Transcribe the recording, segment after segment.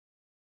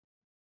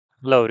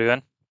Hello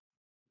everyone,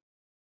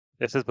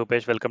 this is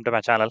Bhupesh. Welcome to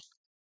my channel.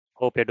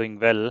 Hope you're doing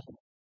well.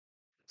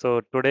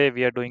 So today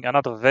we are doing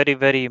another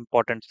very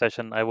important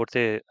session. I would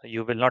say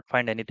you will not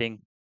find anything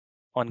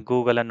on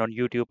Google and on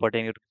YouTube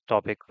pertaining to this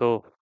topic.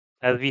 So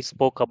as we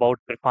spoke about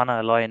Grafana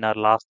Alloy in our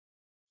last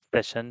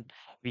session,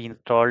 we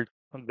installed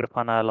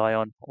Grafana Alloy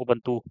on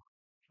Ubuntu,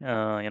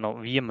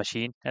 VM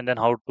machine, and then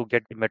how to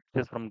get the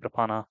matrices from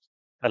Grafana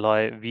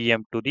Alloy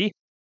VM to the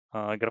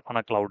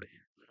Grafana Cloud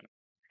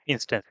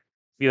instance.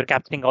 We are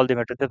capturing all the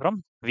matrices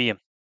from VM.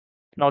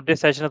 Now, this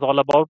session is all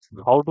about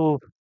how to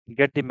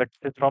get the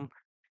metrics from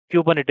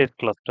Kubernetes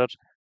cluster.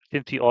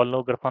 Since we all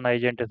know Grafana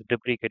Agent is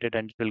deprecated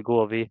and it will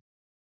go away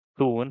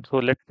soon, so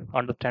let's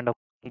understand a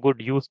good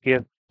use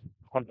case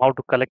on how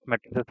to collect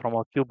metrics from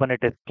a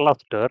Kubernetes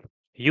cluster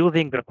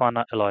using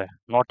Grafana Alloy,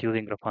 not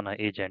using Grafana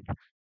Agent.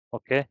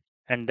 Okay,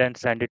 and then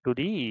send it to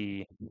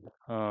the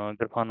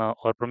Grafana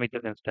or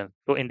Prometheus instance.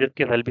 So in this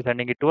case, I'll be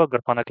sending it to a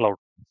Grafana cloud.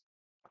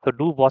 So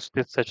do watch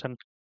this session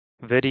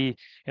very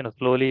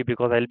slowly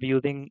because I'll be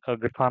using a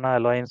Grafana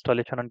Alloy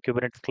installation on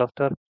Kubernetes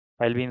cluster.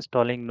 I'll be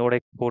installing Node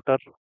Exporter.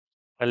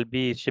 I'll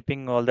be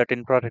shipping all that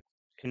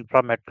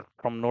inframet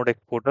from Node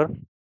Exporter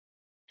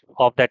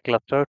of that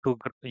cluster to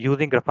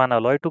using Grafana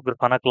Alloy to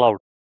Grafana Cloud.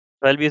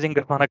 So I'll be using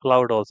Grafana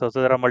Cloud also.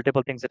 So there are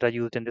multiple things that are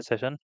used in this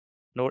session.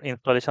 Node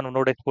installation of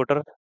Node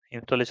Exporter,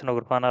 installation of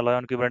Grafana Alloy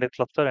on Kubernetes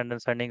cluster, and then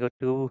sending it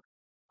to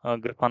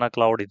Grafana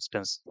Cloud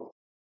instance.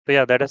 So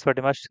yeah, that is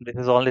pretty much. This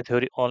is only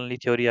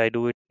theory. I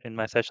do it in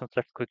my sessions.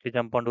 Let's quickly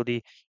jump onto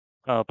the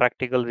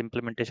practical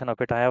implementation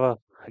of it. I have a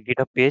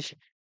GitHub page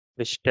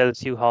which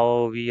tells you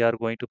how we are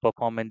going to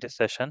perform in this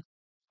session.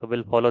 So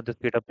we'll follow this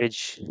GitHub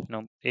page,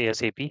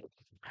 ASAP.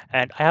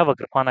 And I have a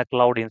Grafana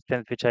Cloud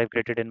instance which I've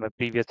created in my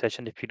previous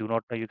session. If you do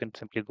not know, you can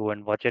simply go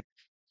and watch it.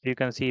 So you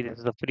can see this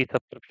is a free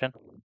subscription,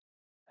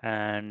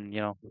 and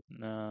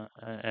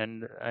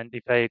and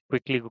if I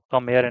quickly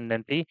come here and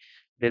then see,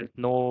 there is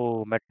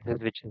no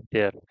matrices which is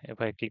there.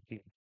 If I click,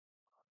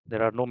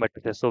 there are no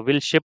matrices. So we'll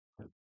ship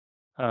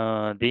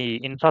the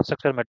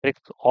infrastructure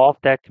metrics of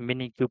that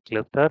mini cube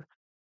cluster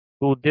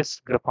to this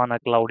Grafana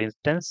cloud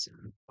instance,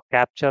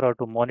 capture or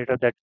to monitor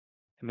that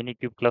mini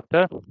cube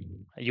cluster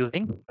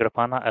using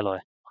Grafana Alloy.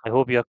 I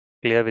hope you are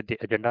clear with the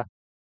agenda.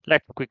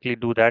 Let's quickly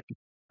do that.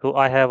 So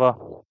I have a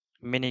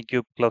mini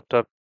cube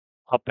cluster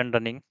up and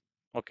running.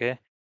 Okay.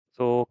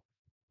 So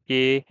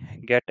K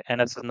get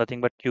NS is nothing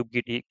but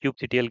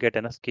kubectl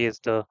get NS. K is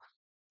the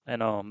you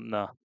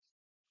know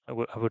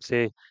I would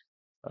say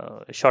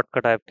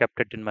shortcut. I've kept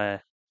it in my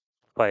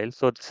file.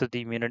 So this is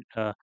the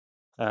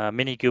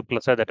mini cube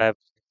cluster that I've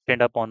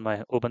pinned up on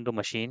my Ubuntu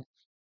machine.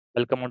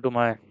 Welcome onto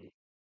my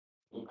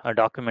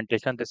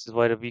documentation. This is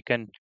where we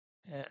can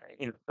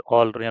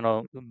install,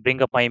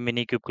 bring up my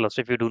mini cube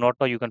cluster. If you do not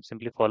know, you can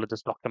simply follow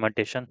this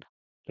documentation.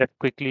 Let's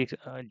quickly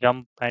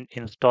jump and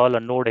install a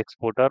node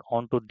exporter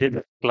onto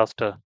this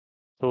cluster.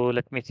 So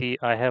let me see.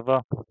 I have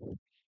a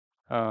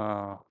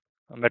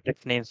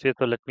matrix namespace.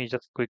 So let me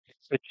just quickly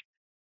switch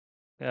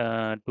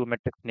to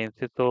matrix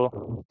namespace.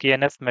 So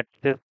KNS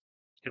matrix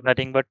is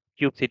nothing but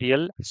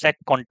kubectl set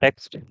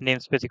context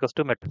namespace equals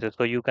to matrices.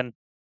 So you can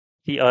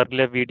see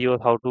earlier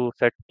videos how to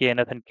set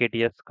KNS and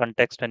KTS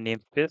context and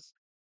namespace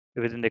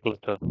within the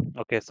cluster.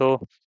 Okay, so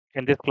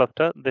in this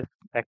cluster, this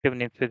active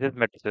namespace is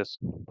matrices.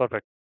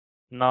 Perfect.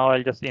 Now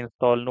I'll just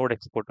install node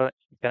exporter.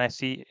 Can I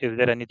see if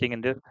there anything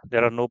in this?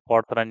 There are no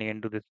pods running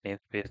into this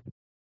namespace.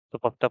 So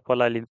first of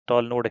all, I'll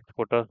install node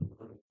exporter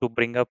to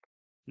bring up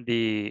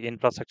the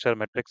infrastructure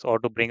metrics or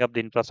to bring up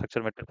the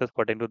infrastructure matrices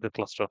pertaining to the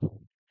cluster.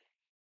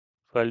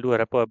 So I'll do a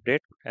repo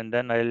update and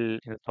then I'll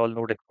install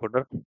node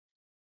exporter.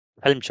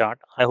 Helm chart.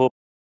 I hope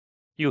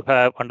you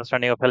have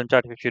understanding of Helm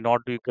chart. If you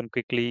not, you can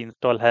quickly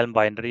install Helm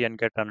binary and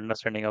get an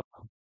understanding of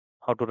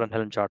how to run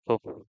Helm chart. So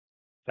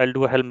I'll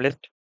do a Helm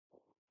list.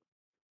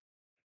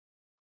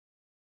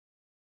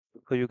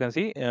 So you can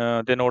see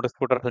the node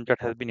exporter Helm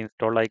chart has been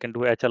installed. I can do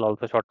HL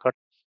also shortcut.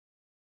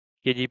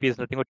 KGP is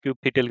nothing but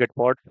kubectl get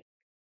pod.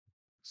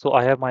 So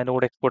I have my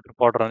node exporter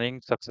pod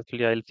running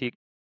successfully. I'll see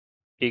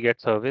get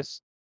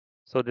service.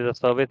 So there's a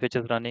service which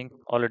is running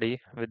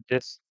already with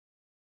this.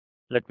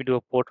 Let me do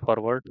a port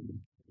forward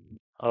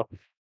of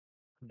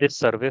this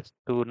service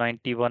to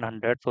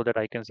 9100 so that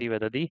I can see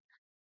whether the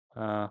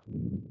uh,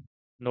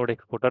 node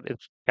exporter is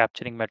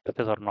capturing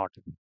matrices or not.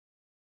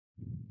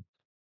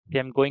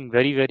 I'm going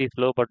very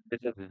slow, but this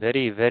is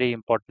very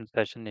important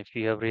session. If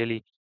you have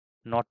really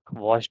not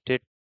watched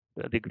it,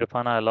 the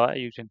Grafana Alloy,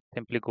 you can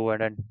simply go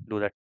ahead and do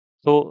that.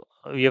 So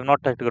we have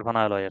not touched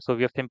Grafana Alloy yet. So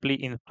we have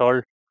simply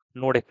installed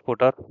node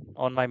exporter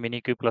on my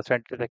minikube cluster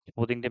and it is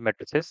exposing the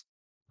matrices,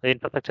 the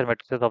infrastructure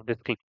matrices of this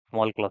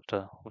small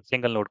cluster,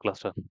 single node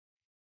cluster.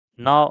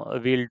 Now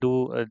we'll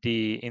do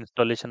the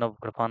installation of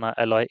Grafana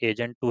Alloy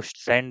agent to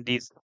send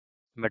these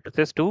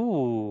matrices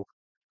to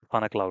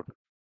Grafana Cloud.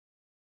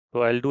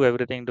 So I'll do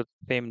everything to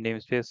the same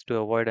namespace to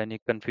avoid any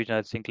confusion.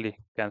 I'll simply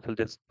cancel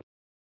this,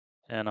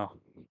 you know,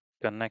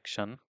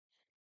 connection.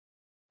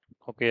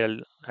 Okay, I'll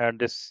add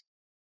this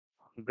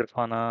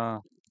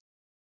Grafana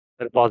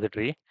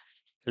repository.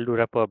 I'll do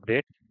repo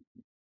update.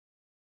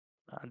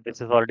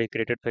 This is already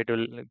created, so it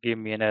will give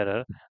me an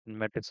error.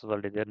 Matrix is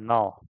already there.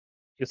 Now,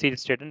 you see the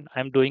statement.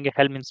 I'm doing a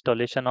Helm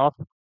installation of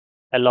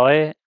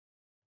Alloy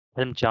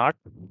Helm chart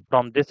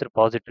from this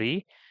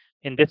repository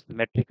in this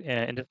metric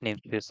in this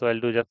namespace. So I'll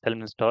do just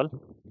Helm install.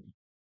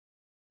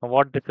 Now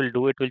what this will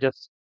do, it will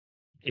just,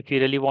 if you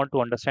really want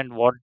to understand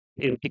what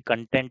is the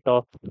content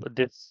of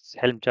this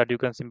Helm chart, you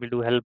can simply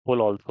do helm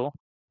pull also,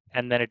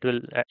 and then it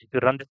will, if you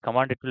run this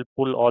command, it will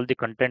pull all the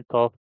content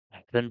of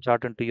Helm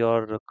chart into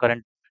your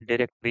current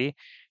directory,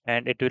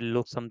 and it will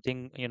look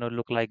something,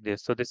 look like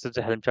this. So this is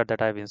the Helm chart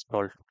that I've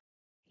installed.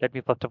 Let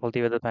me first of all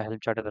see whether my Helm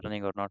chart is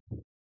running or not.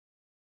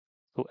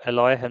 So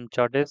Alloy Helm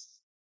chart is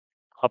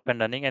up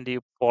and running, and the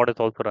pod is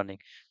also running.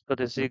 So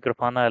this is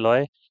Grafana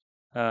Alloy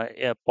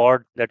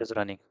pod that is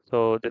running.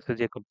 So this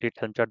is a complete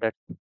Helm chart that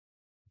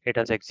it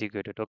has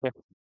executed. Okay,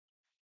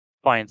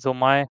 fine. So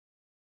my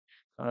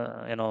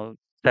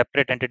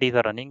separate entities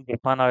are running.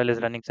 Grafana Oil is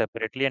running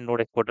separately, and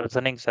Node Exporter is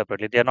running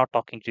separately. They are not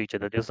talking to each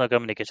other. There's no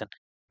communication.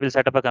 We'll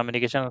set up a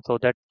communication so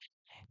that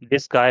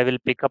this guy will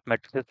pick up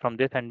matrices from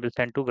this and will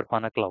send to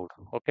Grafana Cloud.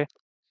 Okay.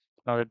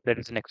 Now that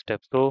is the next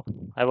step. So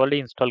I've already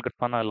installed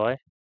Grafana Alloy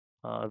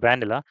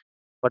vanilla,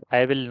 but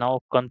I will now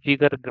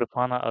configure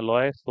Grafana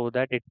Alloy so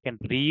that it can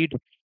read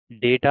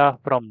data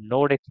from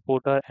Node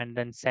Exporter and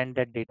then send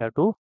that data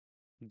to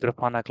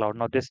Grafana Cloud.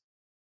 Now this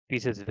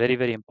piece is very,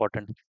 very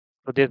important.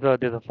 So there's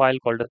a file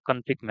called as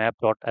config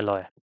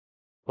map.alloy.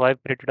 So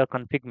I've created a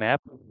config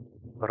map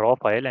raw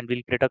file, and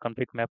we'll create a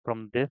config map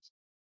from this.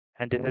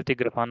 And this is the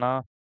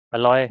Grafana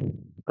Alloy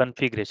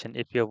configuration.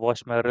 If you have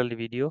watched my earlier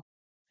video,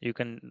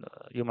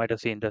 you might have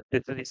seen that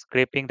this is the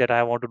scraping that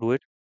I want to do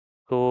it.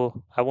 So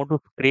I want to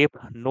scrape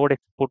node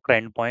export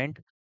endpoint,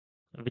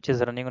 which is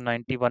running on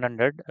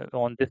 9100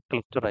 on this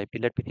cluster IP.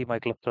 Let me see my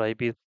cluster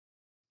IP is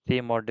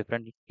same or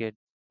different. Get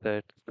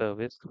that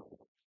service.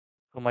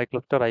 So my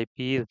cluster IP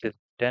is this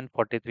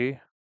 1043,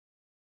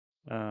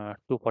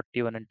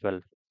 241 and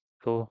 12.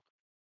 So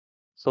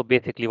so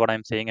basically what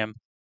I'm saying,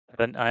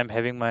 I'm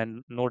having my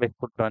node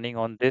export running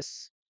on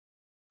this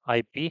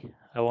IP.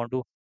 I want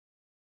to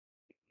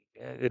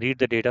read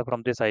the data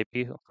from this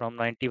IP from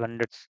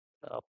 9100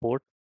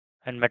 port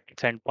and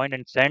metrics endpoint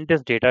and send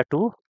this data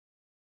to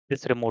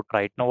this remote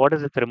write. Now, what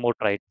is this remote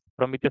write?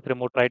 Prometheus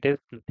remote write is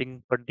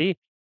nothing but the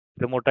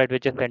remote write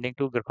which is sending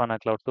to Grafana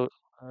Cloud. So,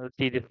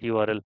 see this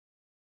URL.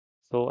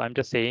 So, I'm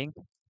just saying,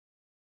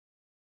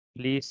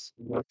 please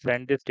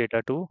send this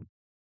data to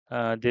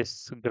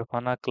this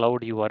Grafana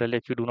Cloud URL.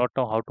 If you do not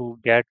know how to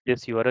get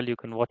this URL, you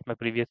can watch my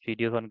previous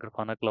videos on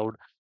Grafana Cloud,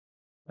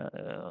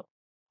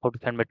 how to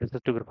send messages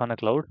to Grafana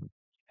Cloud.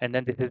 And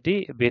then this is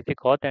the basic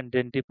auth and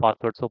then the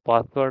password. So,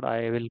 password,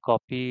 I will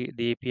copy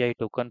the API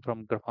token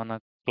from Grafana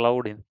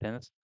Cloud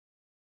instance.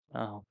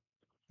 Uh,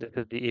 this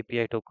is the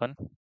API token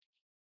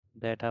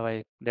that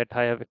I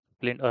have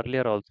explained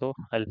earlier also.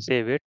 I'll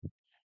save it.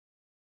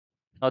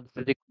 Now this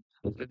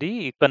is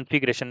the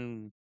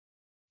configuration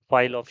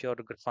file of your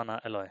Grafana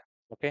Alloy.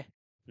 Okay.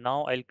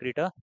 Now I'll create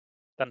a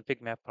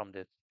config map from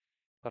this.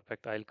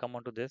 Perfect. I'll come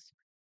onto this.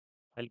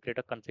 I'll create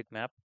a config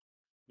map.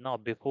 Now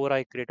before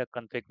I create a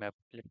config map,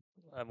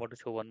 I want to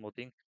show one more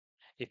thing.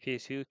 If you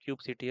see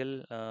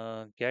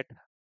kubectl get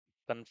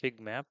config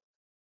map,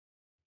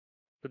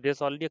 so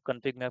there's already a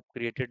config map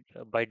created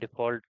by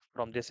default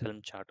from this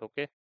Helm chart.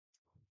 Okay.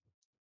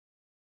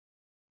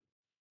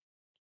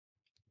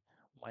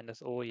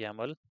 -o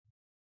YAML.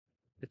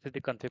 This is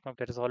the config map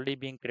that is already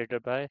being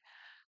created by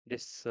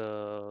this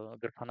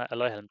Grafana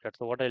Alloy Helm chart.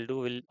 So what I'll do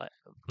will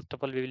first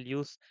of all we will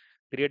use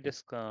create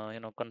this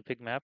config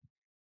map,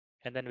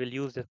 and then we'll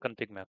use this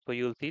config map. So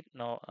you'll see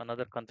now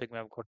another config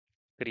map got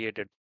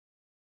created.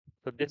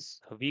 So this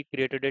we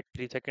created it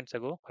 3 seconds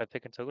ago, 5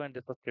 seconds ago, and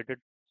this was created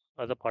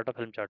as a part of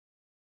Helm chart.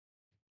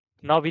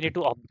 Now we need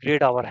to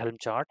upgrade our Helm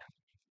chart.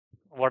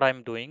 What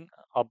I'm doing,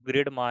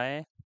 upgrade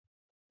my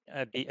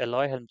the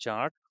Alloy Helm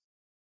chart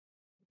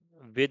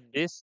with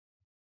this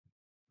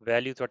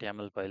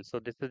values.yaml file. So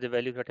this is the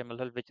values.yaml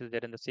file which is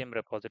there in the same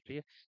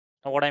repository.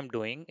 Now what I'm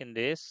doing in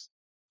this,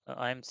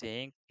 I'm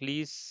saying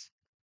please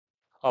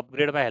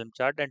upgrade my Helm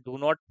chart and do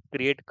not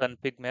create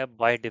config map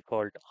by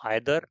default.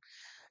 Either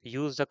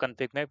use the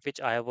config map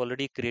which I have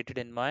already created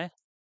in my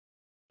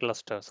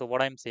cluster. So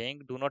what I'm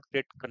saying, do not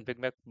create config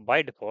map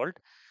by default,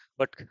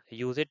 but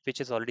use it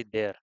which is already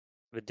there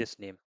with this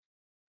name.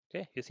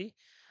 Okay, you see,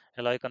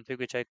 alloy config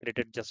which I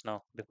created just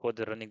now before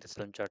the running this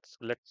Helm chart.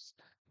 So let's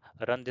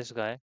run this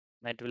guy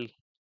and it will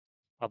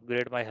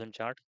upgrade my Helm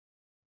chart.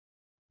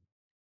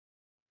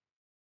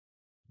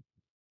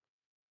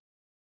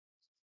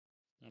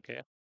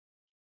 Okay.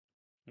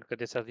 Okay,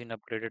 this has been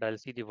upgraded. I'll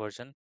see the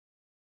version.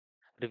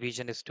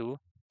 Revision is 2.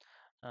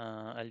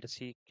 I'll just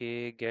see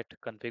k get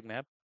config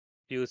map.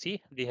 You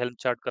see the Helm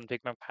chart config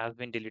map has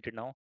been deleted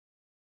now.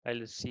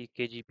 I'll see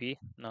kgp.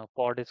 Now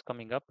pod is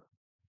coming up.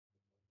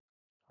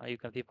 You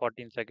can see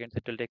 14 seconds.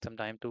 It will take some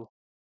time to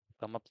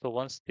come up. So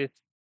once this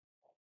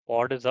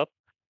pod is up,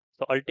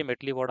 so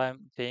ultimately what I'm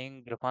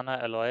saying,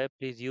 Grafana Alloy,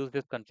 please use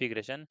this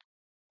configuration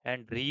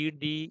and read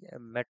the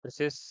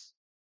matrices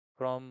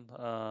from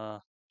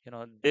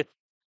this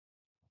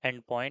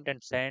endpoint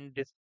and send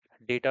this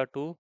data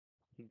to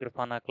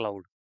Grafana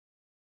cloud,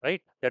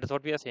 right? That is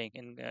what we are saying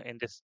in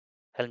this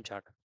Helm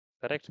chart,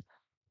 correct?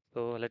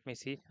 So let me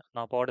see.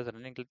 Now pod is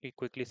running. Let me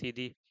quickly see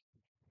the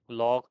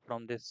log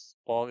from this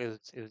pod.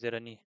 Is there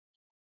any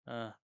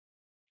uh,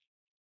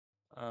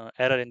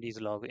 error in these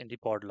log in the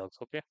pod logs?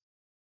 Okay.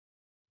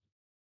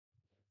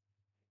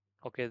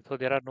 Okay. So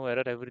there are no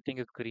error. Everything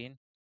is green,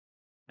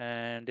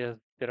 and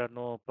there are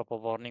no proper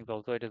warnings.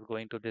 Also, it is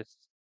going to this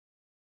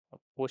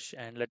push.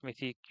 And let me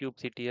see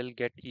kubectl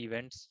get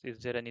events. Is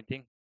there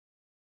anything?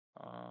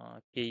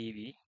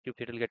 KEV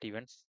kubectl get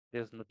events.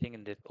 There's nothing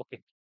in this.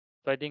 Okay.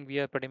 So I think we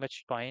are pretty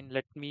much fine.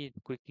 Let me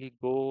quickly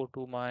go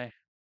to my.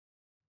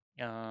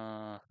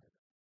 Uh,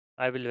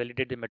 I will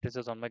validate the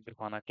matrices on my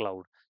Grafana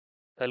cloud.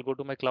 So I'll go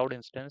to my cloud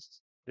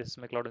instance. This is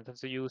my cloud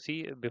instance. So you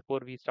see, before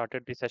we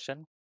started the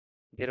session,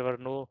 there were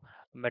no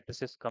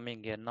matrices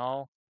coming here.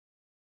 Now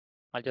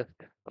I'll just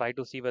try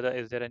to see whether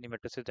is there any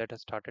matrices that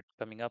has started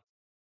coming up,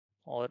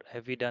 or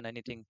have we done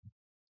anything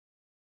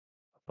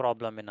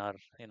problem in our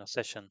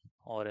session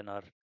or in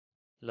our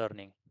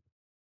learning.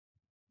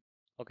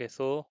 Okay,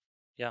 so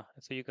yeah,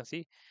 so you can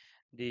see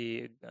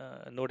the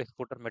node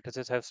exporter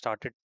matrices have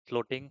started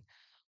floating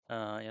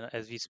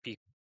as we speak.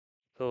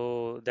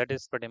 So that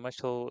is pretty much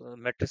so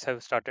metrics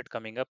have started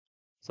coming up.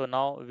 So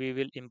now we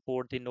will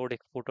import the node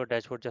exporter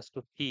dashboard just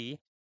to see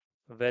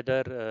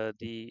whether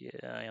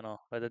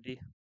whether the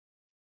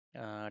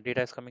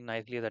data is coming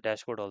nicely as a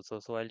dashboard also.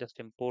 So I'll just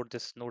import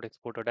this node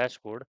exporter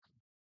dashboard.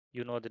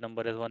 You know the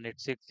number is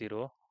 1860.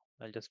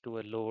 I'll just do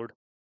a load,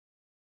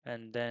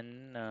 and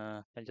then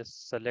I'll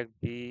just select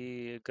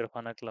the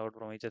Grafana Cloud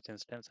Prometheus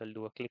instance. I'll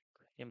do a click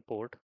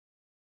import.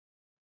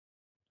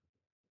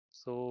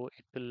 So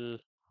it will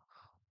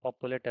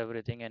populate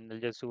everything, and I'll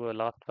just do a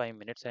last 5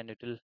 minutes, and it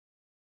will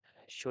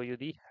show you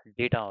the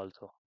data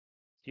also.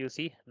 You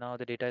see now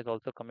the data is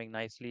also coming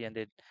nicely, and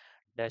the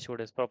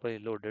dashboard is properly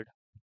loaded.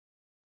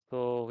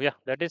 So yeah,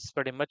 that is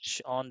pretty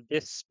much on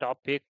this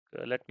topic.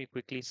 Let me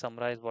quickly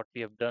summarize what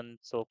we have done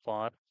so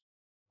far.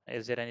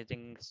 Is there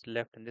anything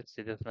left in this?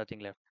 There's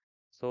nothing left.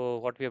 So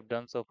what we have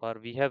done so far,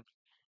 we have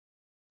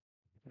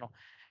you know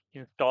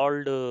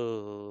installed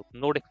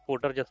node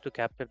exporter just to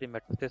capture the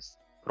matrices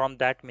from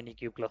that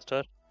minikube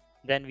cluster.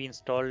 Then we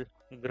installed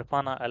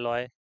Grafana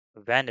Alloy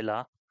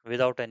vanilla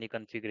without any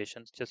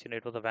configurations. Just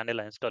it was a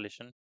vanilla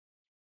installation.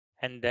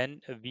 And then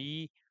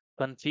we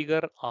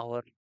configure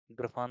our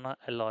Grafana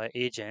Alloy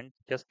agent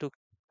just to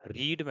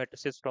read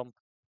matrices from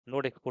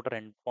node exporter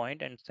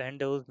endpoint and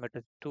send those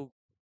matrices to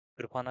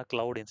Grafana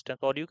cloud instance,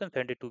 or you can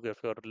send it to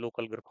your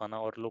local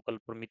Grafana or local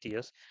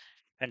Prometheus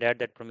and add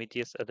that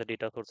Prometheus as a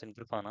data source in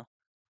Grafana.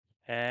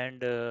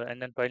 And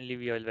then finally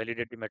we will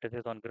validate the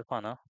matrices on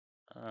Grafana,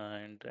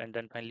 and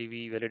then finally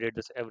we validate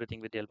this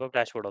everything with the help of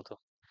dashboard also.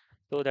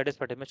 So that is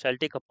pretty much. I'll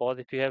take a pause.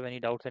 If you have any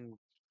doubts and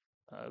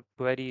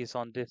queries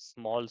on this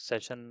small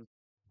session,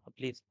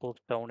 please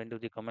post down into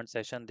the comment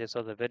section. This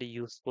was a very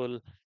useful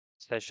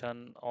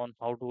session on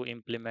how to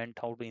implement,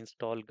 how to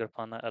install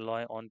Grafana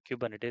Alloy on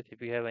Kubernetes. If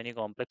you have any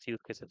complex use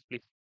cases,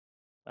 please,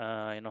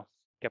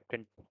 kept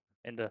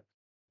in the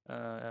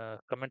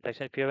comment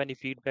section. If you have any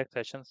feedback,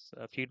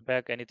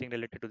 anything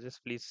related to this,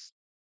 please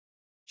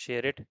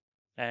share it.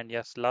 And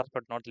yes, last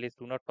but not least,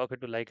 do not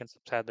forget to like and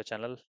subscribe the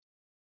channel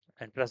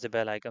and press the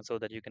bell icon so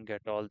that you can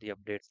get all the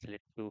updates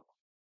related to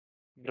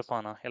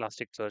Grafana,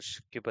 Elasticsearch,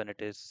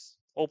 Kubernetes,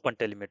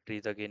 opentelemetry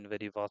is again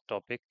very vast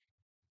topic,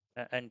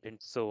 and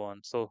so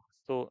on. So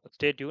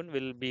stay tuned.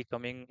 Will be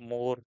coming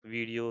more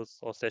videos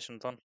or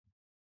sessions on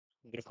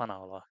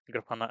Grafana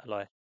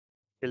Alloy.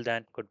 Till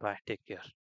then, goodbye. Take care.